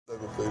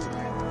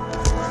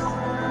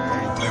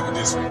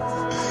this one.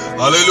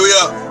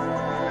 Hallelujah.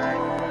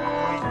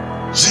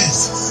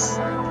 Jesus.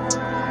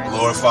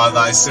 Glorify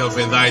thyself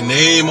in thy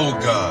name, O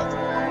God.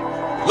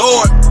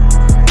 Lord.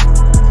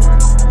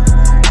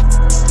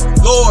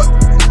 Lord.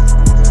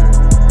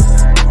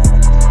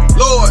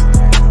 Lord.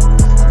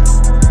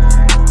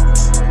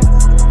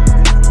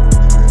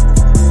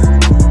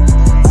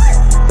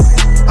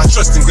 I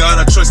trust in God,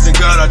 I trust in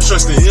God, I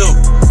trust in Him.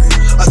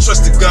 I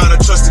trust in God, I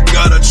trust in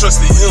God, I trust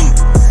in Him.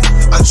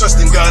 I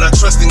trust in God, I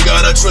trust in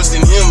God, I trust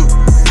in Him.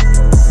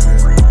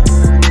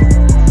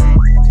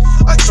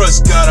 I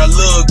trust God, I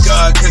love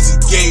God, cause He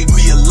gave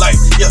me a life.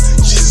 Yeah,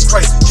 Jesus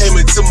Christ came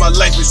into my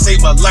life and saved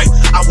my life.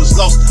 I was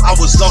lost,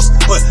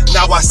 but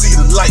now I see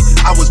the light.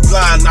 I was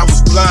blind, now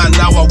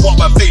I walk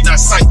by faith, not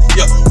sight.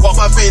 Yeah, walk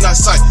by faith, not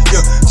sight.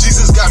 Yeah,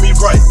 Jesus got me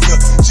right. Yeah,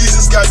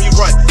 Jesus got me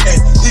right. And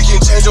He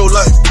can change your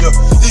life. Yeah,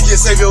 He can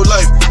save your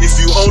life if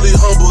you only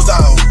humble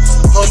down.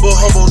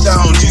 Humble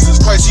down. Jesus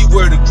Christ, He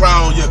wear the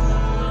crown. Yeah,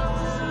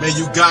 man,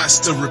 you got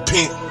to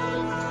repent.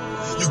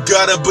 You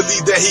gotta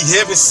believe that He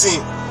heaven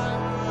sent.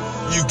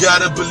 You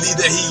gotta believe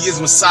that He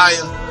is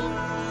Messiah.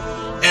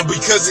 And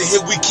because of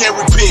Him, we can't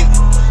repent.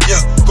 Yeah,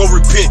 go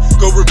repent,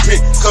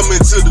 come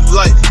into the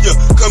light. Yeah,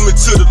 come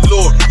into the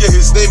Lord. Yeah,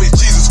 His name is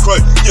Jesus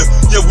Christ.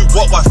 Yeah, we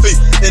walk by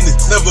faith and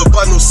it's never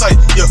by no sight.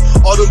 Yeah,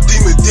 all them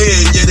demons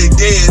dead. Yeah, they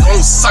dead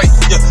on sight.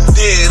 Yeah,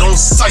 dead on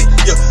sight.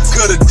 Yeah,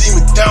 cut a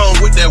demon down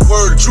with that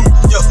word of truth.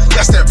 Yeah,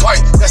 that's that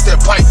pipe, that's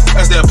that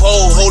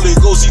pole. Holy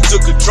Ghost, He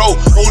took control.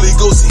 Holy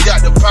Ghost, He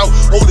got the power.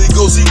 Holy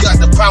Ghost, He got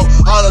the power.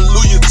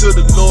 Hallelujah to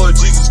the Lord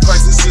Jesus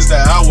Christ. This is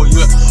the hour.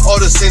 Yeah, all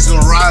the saints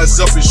gonna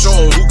rise up and show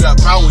them who got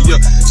power. Yeah,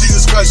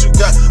 Jesus Christ, you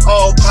got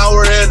all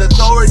power and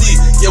authority.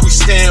 Yeah, we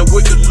stand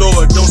with the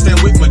Lord, don't stand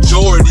with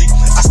majority.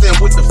 I stand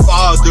with the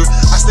Father,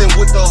 I stand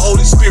with the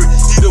Holy Spirit.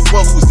 He the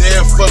one who's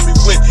there for me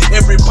when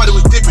everybody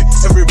was dipping,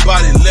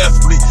 everybody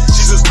left me.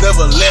 Jesus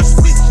never left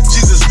me.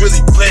 Jesus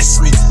really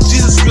blessed me.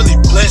 Jesus really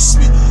blessed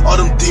me. All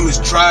them demons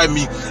tried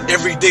me.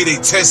 Every day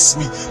they test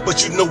me.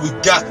 But you know we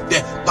got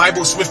that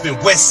Bible Smith and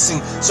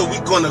Wesson. So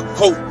we gonna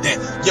quote that.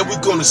 Yeah, we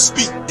gonna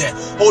speak that.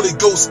 Holy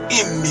Ghost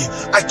in me.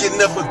 I can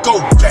never go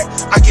back.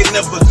 I can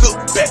never look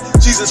back.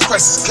 Jesus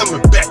Christ is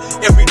coming back.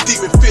 Every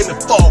demon finna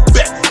fall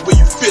back. When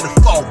you finna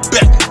fall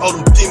back, all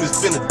them demons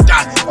finna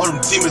die. All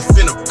them demons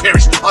finna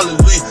perish.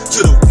 Hallelujah to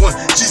the one,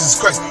 Jesus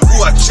Christ,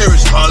 who I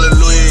cherish.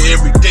 Hallelujah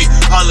every day.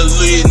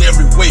 Hallelujah in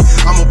every way.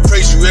 I'ma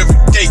praise you every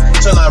day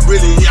till I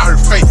really out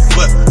here faint.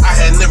 But I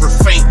had never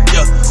faint.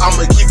 Yeah,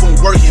 I'ma keep on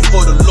working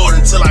for the Lord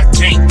until I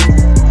can't.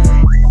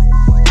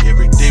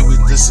 Every day with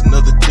this,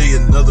 another day,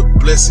 another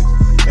blessing.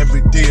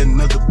 Every day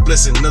another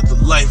blessing, another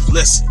life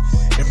lesson.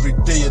 Every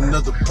day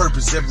another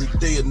purpose. Every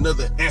day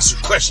another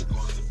answered question.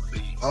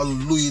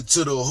 Hallelujah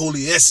to the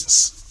holy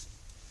essence.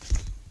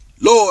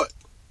 Lord.